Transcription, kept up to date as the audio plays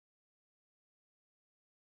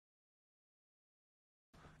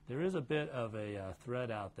there is a bit of a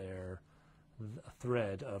thread out there, a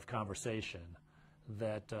thread of conversation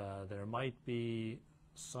that there might be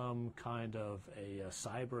some kind of a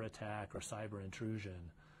cyber attack or cyber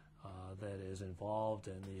intrusion that is involved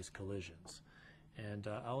in these collisions. And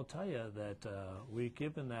I will tell you that we've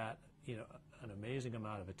given that an amazing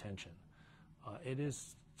amount of attention. It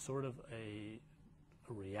is sort of a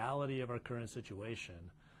reality of our current situation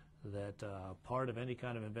that part of any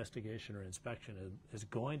kind of investigation or inspection is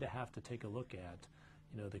going to have to take a look at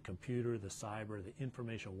the computer, the cyber, the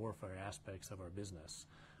information warfare aspects of our business.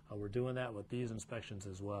 We're doing that with these inspections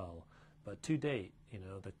as well. But to date,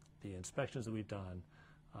 the inspections that we've done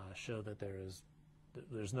show that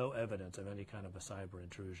there's no evidence of any kind of a cyber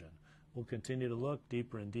intrusion. We'll continue to look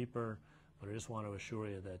deeper and deeper, but I just want to assure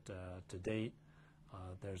you that to date,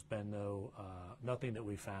 there's been nothing that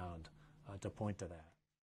we found to point to that.